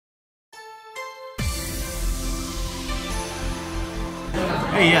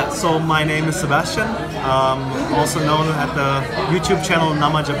Hey, yeah, so my name is Sebastian, also known at the YouTube channel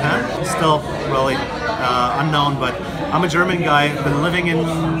Nama Japan. Still really unknown, but I'm a German guy. I've been living in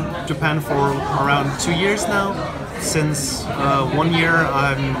Japan for around 2 years now. Since 1 year,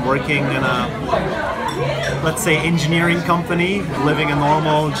 I'm working in a, let's say, engineering company, living a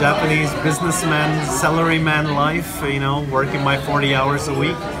normal Japanese businessman, salaryman life, you know, working my 40 hours a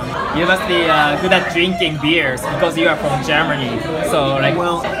week. You must be good at drinking beers because you are from Germany. So, like,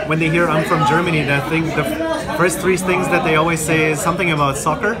 well, when they hear I'm from Germany, I think the first three things that they always say is something about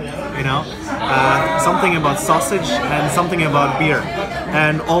soccer, you know, something about sausage, and something about beer.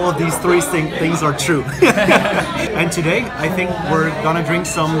 And all of these three things are true. And today, I think we're gonna drink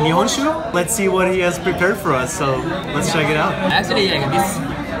some Nihonshu. Let's see what he has prepared for us. So let's check it out. actually, like, this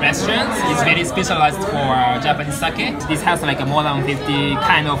restaurant is very specialized for Japanese sake. This has like more than 50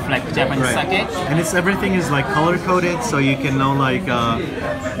 kind of like Japanese sake. And everything is like color coded, so you can know like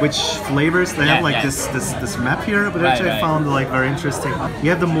which flavors they have. Like this map here, which I found like very interesting.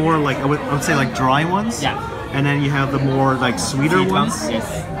 You have the more like I would say like dry ones. Yeah. And then you have the more like sweeter ones. Yes.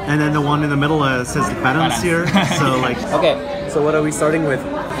 And then the one in the middle says balance here. So like. Okay. So what are we starting with?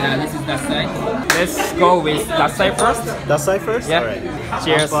 Yeah, this is Dasai. Let's go with Dasai first. Dasai first? Yeah. All right.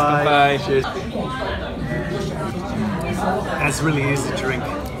 Cheers. Goodbye. Cheers. That's really easy to drink.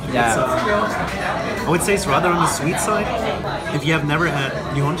 Yeah. I would say it's rather on the sweet side. If you have never had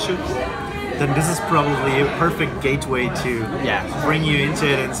Nihonshu, then this is probably a perfect gateway to bring you into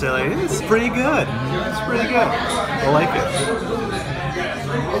it and say like, it's pretty good. It's pretty good. I like it.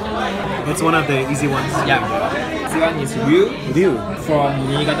 It's one of the easy ones. Yeah. This one is Ryu from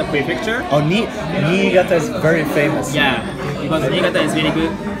Niigata Prefecture. Oh, Niigata is very famous. Yeah, because Niigata is really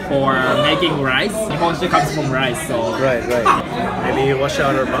good for making rice. Nihonshu comes from rice, so... Right. Maybe you wash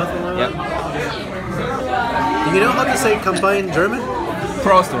out our mouth a little? Yep. Do you know how to say kanpai in German?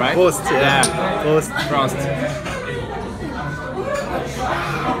 Prost, right? Prost, yeah. Prost. Prost.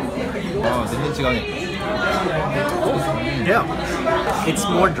 Oh, 全然違うね. Yeah. It's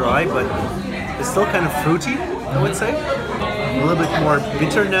more dry, but it's still kind of fruity, I would say. A little bit more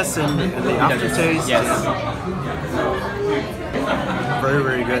bitterness in the aftertaste. Yes. Very,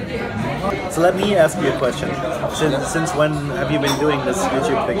 very good. So let me ask you a question. Since when have you been doing this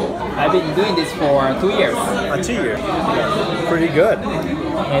YouTube thing? I've been doing this for 2 years. 2 years. Pretty good.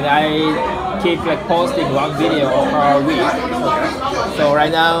 And I keep like posting one video per week. So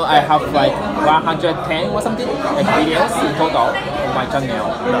right now I have like 110 or something like videos in total on my channel.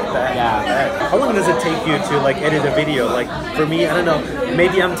 Not bad. Yeah. How long does it take you to like edit a video? Like for me, I don't know.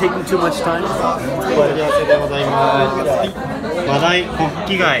 Maybe I'm taking too much time. But マダイ、ホッ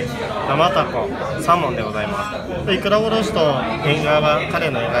キ貝、生タコ、サーモンでございます。でイクラおろしと縁側は彼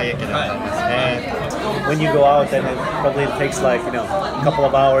の塩害液でございますね。When you go out, then it probably takes like a couple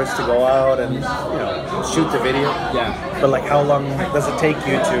of hours to go out and shoot the video. Yeah. But like, how long does it take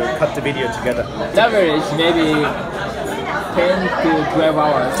you to cut the video together? The average maybe 10 to 12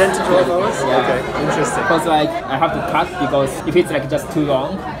 hours. 10 to 12 hours? Yeah. Okay, interesting. Because like I have to cut because if it's like just too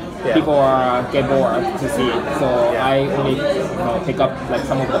long, people get bored to see it. So I only pick up like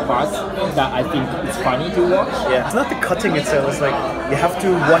some of the parts that I think it's funny to watch. Yeah, it's not the cutting itself. It's like you have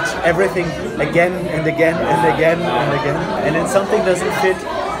to watch everything again and again and again and again. And then something doesn't fit.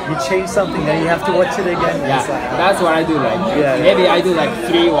 You change something, then you have to watch it again. Yeah, like, that's what I do. Like maybe I do like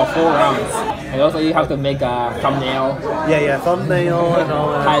 3 or 4 rounds. And also you have to make a thumbnail. Yeah, thumbnail and all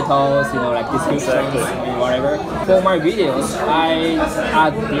that. Titles, like descriptions and whatever. For my videos, I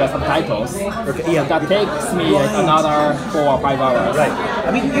add the subtitles. Okay, yeah. That takes me like another 4 or 5 hours. Right.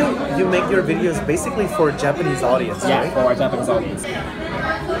 I mean, you make your videos basically for a Japanese audience, yeah, right? for a Japanese audience.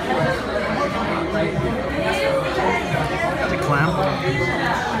 The clam.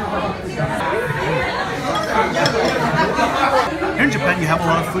 Here in Japan, you have a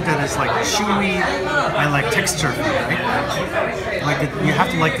lot of food that is like chewy and like texture, right? Like you have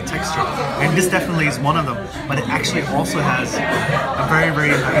to like the texture, and this definitely is one of them. But it actually also has a very,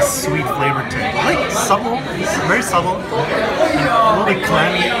 very nice sweet flavor to it. Like subtle, very subtle, and a little bit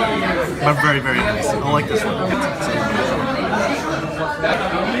clammy, but very, very nice. I like this one.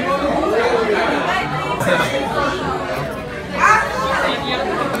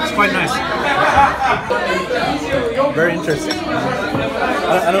 It's quite nice. Very interesting.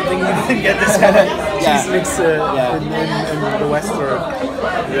 I don't think you can get this kind of cheese mix in the West or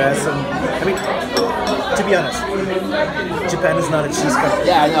US. And, I mean, to be honest, Japan is not a cheese country.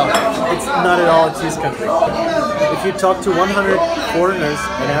 Yeah, I know. It's not at all a cheese country. If you talk to 100 foreigners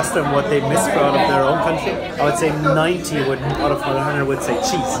and asked them what they miss out of their own country, I would say 90 would, out of 100 would say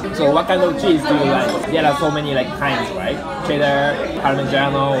cheese. So what kind of cheese do you like? There are so many like kinds, right? Cheddar,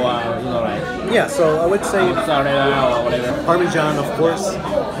 Parmigiano, or like Yeah, so I would say mozzarella or whatever. Parmesan, of course,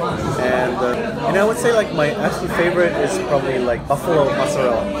 and I would say like my actually favorite is probably like buffalo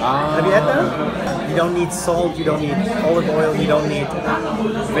mozzarella. Have you had that? You don't need salt, you don't need olive oil, you don't need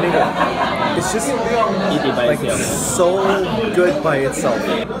vinegar. It's just Eat it by like itself. so good by itself.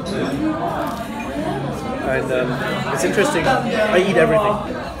 And it's interesting. I eat everything.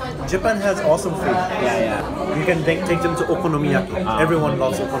 Japan has awesome food. Yeah. You can take them to okonomiyaki. Everyone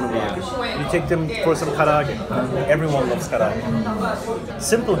loves okonomiyaki. You take them for some karaage. Everyone loves karaage.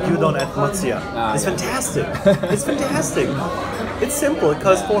 Simple gyudon at Matsuya. It's fantastic. It's fantastic. It's simple. It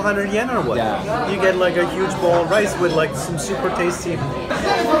costs 400 yen or what? Yeah. You get like a huge bowl of rice with like some super tasty.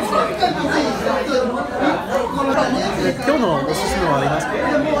 今日のおすすめはありますか？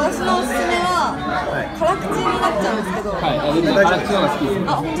私のおすすめは、辛口になっちゃうんですけど、はい、全然辛口のが好きです。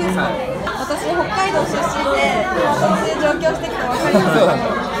あ、本当ですか？私、北海道出身で、上京してきて分かりますけど、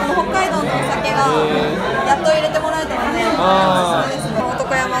この北海道のお酒がやっと入れてもらえたので、おすすめですね。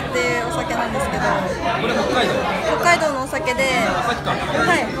男山っていうお酒なんですけど、これ北海道のお酒で、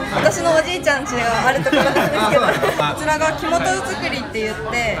はい、私のおじいちゃん家があるところなんですけど、こちらが木本作りって言っ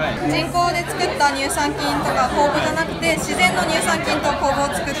て、人工で作った乳酸菌とか酵母じゃなくて、自然の乳酸菌と酵母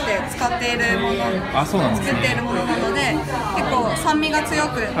を作って使っているもの、作っているものなので、結構酸味が強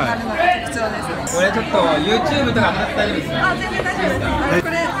くなるのが特徴ですね。これちょっと YouTube とか大丈夫ですか？あ、全然大丈夫です。こ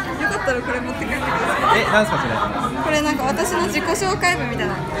れよかったらこれ持って帰ってください。なんすかそれ？これなんか私の自己紹介文みたい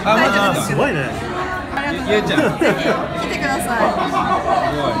な。マジですか？すごいね。ゆうちゃん。来てください。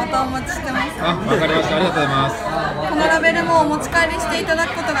またお待ちしてます。あ、わかりました。ありがとうございます。このラベルもお持ち帰りしていただ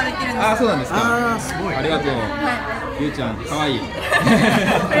くことができるんです。あ、そうなんですか。あー、すごい。ありがとう。はい。ゆうちゃん、可愛い。あ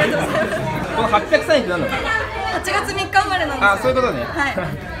りがとうございます。この803円って何なの？8月3日生まれなんですよ。あ、そういうことね。はい。な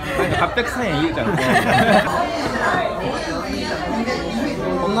んか803円ゆうちゃんの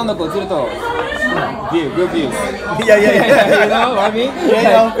女の子映るとgood views. Yeah. You know what I mean?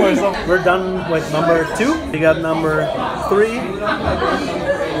 Yeah, of course. We're done with number 2. We got number 3, 4.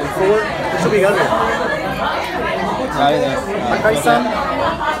 What should we got here? ありがとうございます。赤井さん。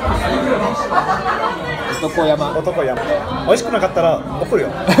男山。男山。美味しくなかったら怒るよ。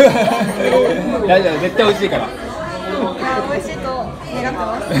大丈夫、絶対美味しいから。美味しいと願って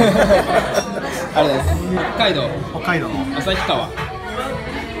ます。ありがとうございます。北海道の旭川。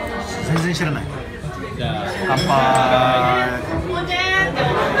全然知らない。じゃあ乾杯。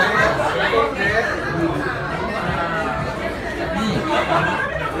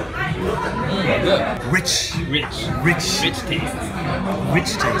Good. Rich Rich taste.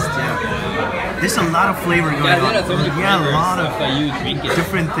 Yeah. There's a lot of flavor going Yeah, on. there are so many Yeah, a flavors lot of after you drink it.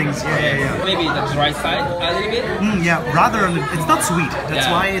 different things. Yeah. Maybe the dry side a little bit. Yeah, rather on the, it's not sweet. That's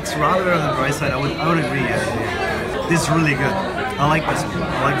Yeah. why it's rather on the dry side. I would agree. Yeah. This is really good. I like this one.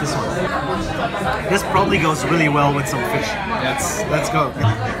 I like this one. This probably goes really well with some fish. Let's go.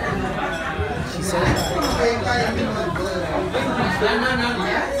 She said.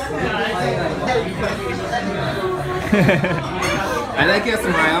 I like your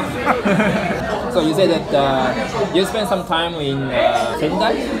smile. So you said that you spent some time in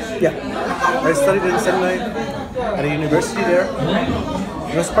Sendai? Yeah, I studied in Sendai at a university there.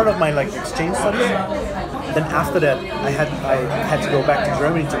 It was part of my exchange studies. Then after that, I had to go back to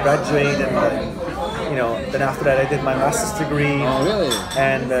Germany to graduate, and then after that I did my master's degree. Oh, really?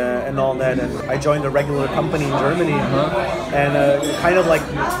 And all that, and I joined a regular company in Germany, and kind of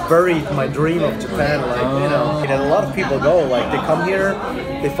buried my dream of Japan. And a lot of people go, they come here,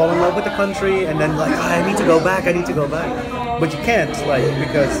 they fall in love with the country, and then I need to go back, but you can't,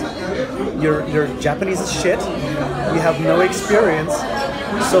 because your Japanese is shit, you have no experience.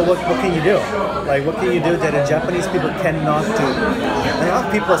 So what can you do? What can you do that the Japanese people cannot do? And a lot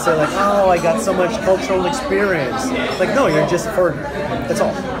of people say oh, I got so much cultural experience. No, you're just a foreigner. That's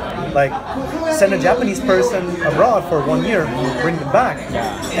all. Send a Japanese person abroad for 1 year, bring them back,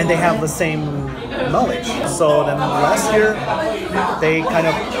 and they have the same knowledge. So then last year, they kind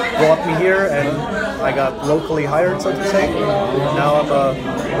of brought me here, and I got locally hired, so to say. Now I'm a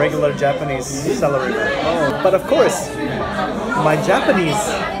regular Japanese salaryman. But of course, my Japanese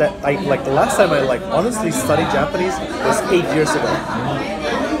that the last time I honestly studied Japanese was 8 years ago.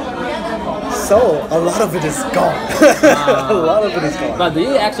 So a lot of it is gone. A lot of it is gone. But do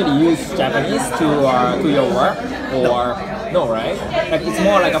you actually use Japanese to your work, or no, right? It's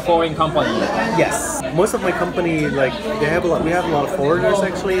more like a foreign company. Yes. most of my company, like we have a lot of foreigners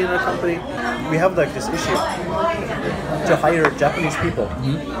actually in our company. We have like this issue to hire Japanese people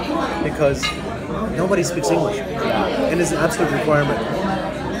because nobody speaks English, and it's an absolute requirement.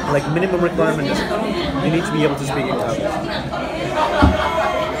 Like minimum requirement is you need to be able to speak English.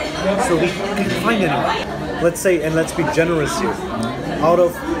 So we can find anyone. Let's say, and let's be generous here. Out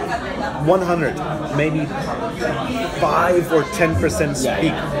of 100, maybe 5 or 10%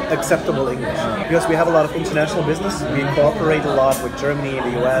 speak acceptable English. Because we have a lot of international business, we cooperate a lot with Germany,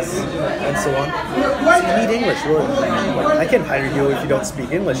 the US, and so on. So you need English. I can't hire you if you don't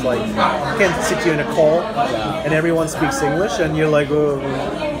speak English. Like, I can't sit you in a call and everyone speaks English and you're like,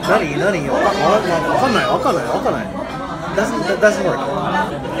 nani, that doesn't work.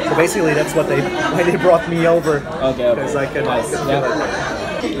 So basically, that's why they brought me over. Okay. Because I can.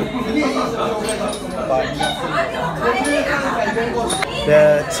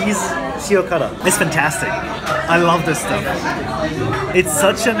 The cheese shiokara is fantastic. I love this stuff. It's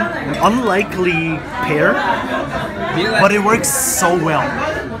such an unlikely pair, but it works so well.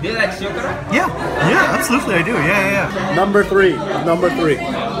 Do you like shiokara? Yeah, absolutely I do. Yeah. Number three.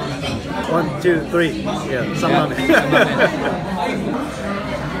 1, 2, 3. Yeah, salmon.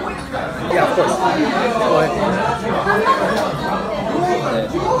 Yeah, of course.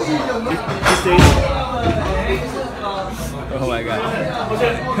 Oh my god.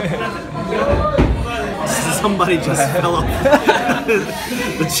 Somebody just fell off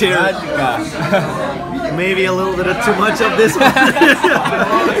the chair. Maybe a little bit of too much of this one.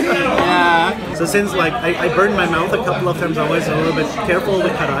 Yeah. So since like I burned my mouth a couple of times, I'm always a little bit careful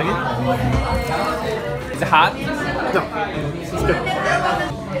with karage. Is it hot? No, it's good.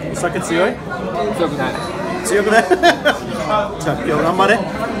 Sake tsuyoi? 強くない。強くない？じゃあ今日頑張れ。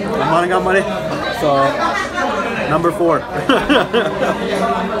頑張れ。So Number 4.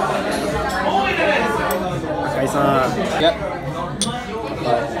 Akai-san. Yep.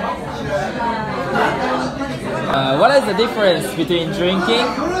 What is the difference between drinking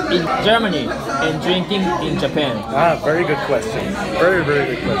in Germany and drinking in Japan? Very good question. Very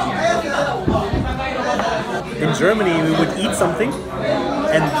good question. In Germany, we would eat something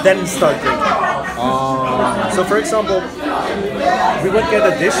and then start drinking. So for example, we would get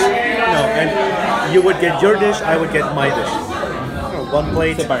a dish, and you would get your dish, I would get my dish. One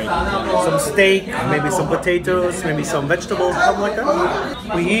plate, some steak, maybe some potatoes, maybe some vegetables, something like that.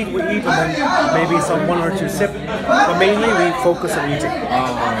 We eat, and then maybe some 1 or 2 sip, but mainly we focus on eating.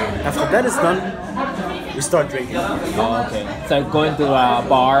 After that is done, we start drinking. Okay. So going to a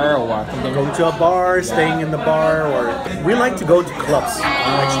bar or something? Going to a bar, staying in the bar, or we like to go to clubs,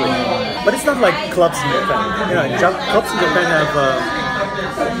 actually. But it's not like clubs in Japan. Clubs in Japan have a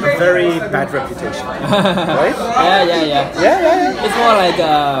very bad reputation, right? Yeah. It's more like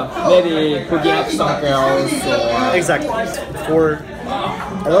maybe hooking up some girls or... Exactly. For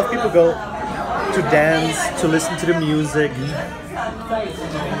a lot of people go to dance, to listen to the music,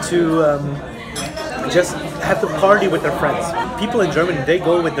 to just have to party with their friends. People in Germany, they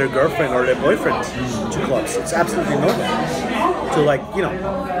go with their girlfriend or their boyfriend to clubs. It's absolutely normal to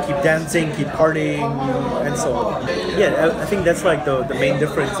keep dancing, keep partying, and so on. Yeah, I think that's like the main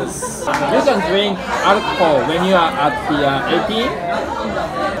difference is... You can drink alcohol when you are at the 18?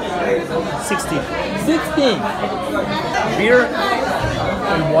 16. 16? Beer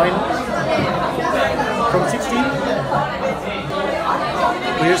and wine from 16.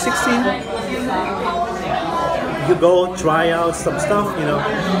 When you're 16, you go try out some stuff,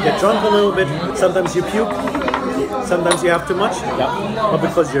 get drunk a little bit. Sometimes you puke, sometimes you have too much. But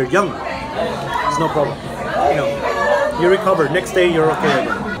because you're young, it's no problem. You recover. Next day you're okay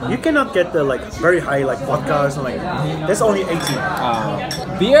again. You cannot get the very high vodka or something. That's only 18.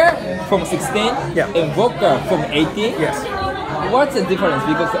 Beer from 16 and vodka from 18? Yes. What's the difference?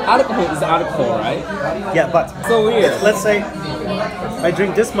 Because alcohol is alcohol, right? Yeah, but so weird. Let's say I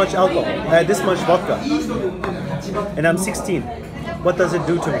drink this much alcohol, this much vodka, and I'm 16. What does it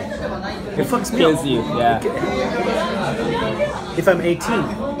do to me? It fucks me up. You, yeah. If I'm 18,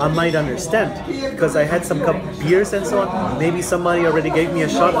 I might understand because I had some beers and so on. Maybe somebody already gave me a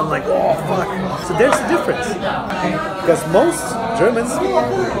shot. I'm like, oh fuck. So there's a difference because most Germans,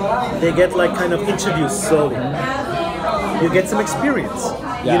 they get kind of introduced slowly. You get some experience.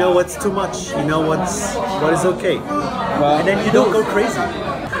 You know what's too much. You know what is okay. And then you don't go crazy.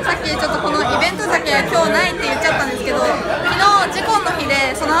 さっきちょっとこのイベント酒今日ないって言っちゃったんですけど、昨日事故の日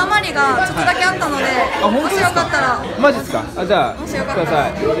でその余りがちょっとだけあったので、もしよかったら。マジですか？じゃあもしよかったらくださ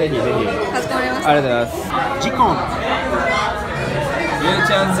い。ぜひぜひ。かしこまりました。ありがとうございます。事故。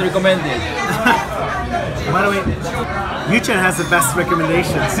You-chan's recommended. By the way, You-chan has the best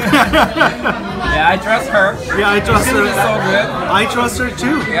recommendations. Yeah, I trust her. Yeah, I trust It's her. gonna be so good. I trust her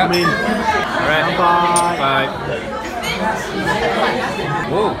too. Yeah. I mean, Alright. bye. Bye.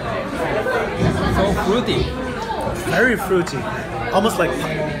 Whoa. So fruity. Very fruity, almost like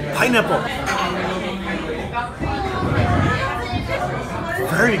pineapple.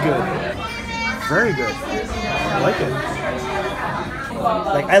 Very good. Very good. I like it.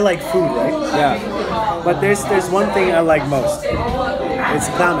 Like I like food, right? Yeah. But there's one thing I like most. It's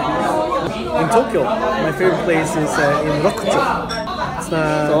ramen. In Tokyo, my favorite place is in Rokucho. It's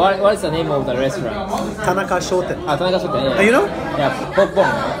So what is the name of the restaurant? Tanaka Shoten. Ah, Tanaka Shoten. Yeah. You know? Yeah,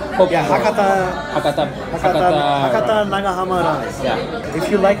 Popcorn. Yeah, Hakata Hakata. Nagahama ramen. Yeah. If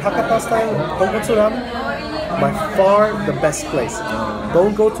you like Hakata style tonkotsu ramen, by far the best place.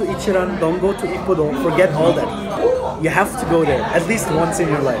 Don't go to Ichiran, don't go to Ippudo, forget all that. You have to go there at least once in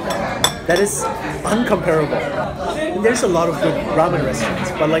your life. That is uncomparable. And there's a lot of good ramen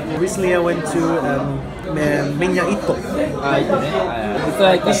restaurants, but like recently I went to Minya Ito. It's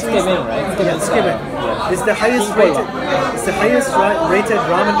like Tsukemen, right? Yeah, Tsukemen. It's the highest rated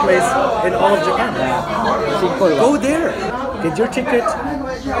ramen place in all of Japan. Go there, get your ticket,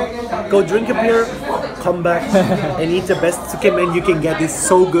 go drink a beer, come back and eat the best tsukemen you can get. It's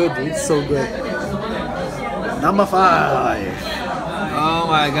so good. It's so good. Number 5. Oh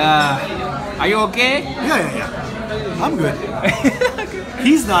my god. Are you okay? Yeah. I'm good.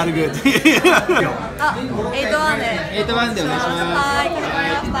 He's not good. あ、8番で。8番でお願いします。はい、かしこまり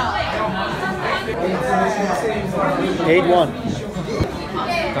ました。 8-1.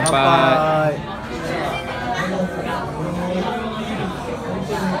 乾杯。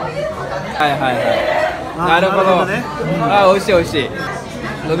はいはいはい。なるほど。なるほどね。あ、美味しい美味しい。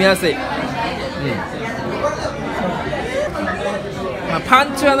飲みやすい。まあパ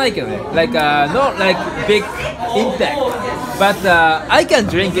ンチはないけどね。Like not like big impact, but I can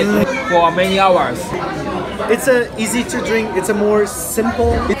drink it for many hours. It's easy to drink. It's a more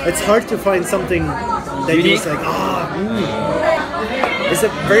simple. It's hard to find something that Unique? is like It's a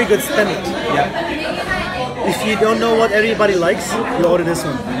very good standard. Yeah. If you don't know what everybody likes, you order this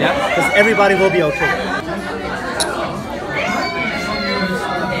one. Yeah. Because everybody will be okay.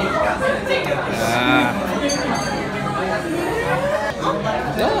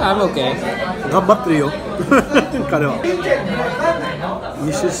 Yeah, I'm okay. 頑張ってるよ彼は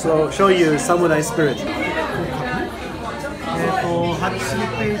You should show your samurai spirit 8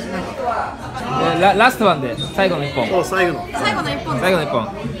ページラストワンで最後の1本。そう最後の最後の1本です。最後の1本。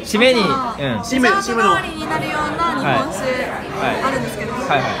締めに、デザート代わりになるような日本酒あるんですけど、こ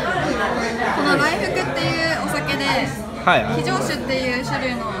の来福っていうお酒で、非常酒っていう種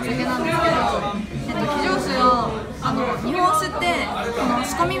類のお酒なんですけど、非常酒を日本酒ってこの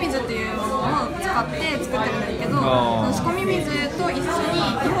仕込み水っていうものを使って作ってるんですけど、その仕込み水と一緒に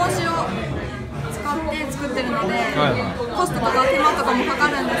日本酒を使って作ってるので、コストとか手間とかもかか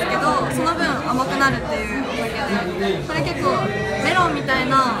るんですけど、その分甘くなるっていうお酒で、これ結構メロンみたい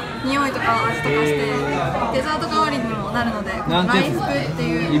な匂いとか味とかしてデザート代わりにもなるので、来福って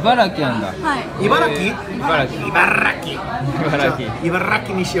いう茨城なんだ。はい。茨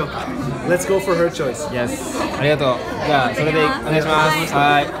城にしようか Let's go for her choice Yes ありがとう。じゃあそれでお願いします。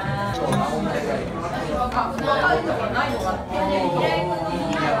はい。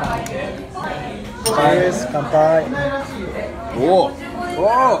乾杯お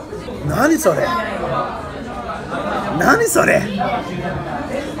お。何それ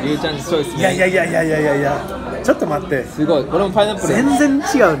ゆうちゃんチョイスね。いやちょっと待ってすごい。これもパイナップル。全然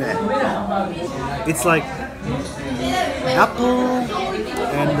違うね It's like apple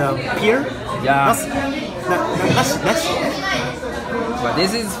and pear Yeah. なし But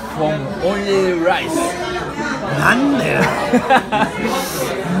this is from only rice. なんだよ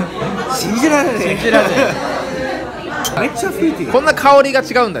信じられねえめっちゃフルーティーこんな香りが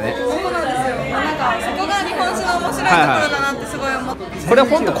違うんだね。そうなんですよ。なんかそこが日本酒の面白いところだなってすごい思って。これ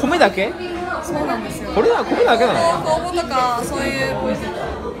本当米だけ？そうなんですよ。これは米だけなの？酵母とかそういう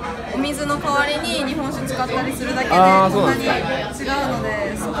お水の代わりに日本酒使ったりするだけでこんなに違うの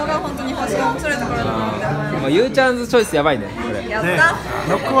で、そこが本当に日本酒の面白いところだなって思います。ゆうちゃんズチョイスやばいね。これ。やった。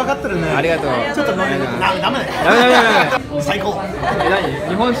よく分かってるねありがとう。ちょっと飲んでダメだよ最高何？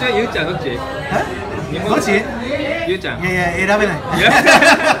日本酒ゆうちゃんどっち？どっちゆうちゃん。いや選べないあり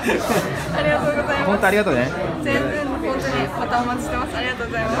がとうございます。本当ありがとうね。全然本当にまたお待ちしてます。ありがとう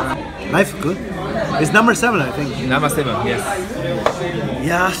ございます。ライフク is number 7 I think Number 7 yes い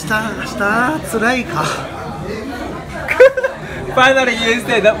や明日辛いかFinally you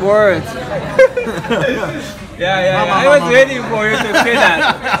said that word Yeah I was waiting for you to say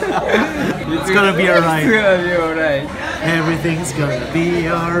that It's gonna be alright It's gonna be alright Everything's gonna be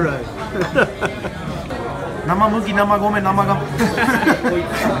alright 生麦、生米、生が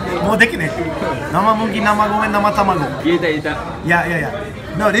もうできね生麦、生米、生卵言えた言えた Yeah.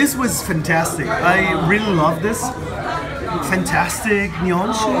 No, this was fantastic. I really love this. Fantastic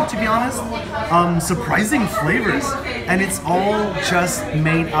Nihonshu, to be honest. Surprising flavors. And it's all just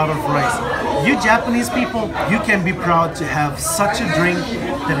made out of rice. You Japanese people, you can be proud to have such a drink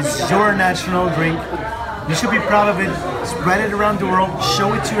that is your national drink. You should be proud of it. Spread it around the world.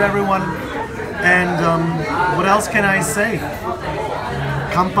 Show it to everyone. And what else can I say?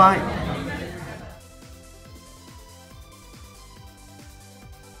 Kanpai.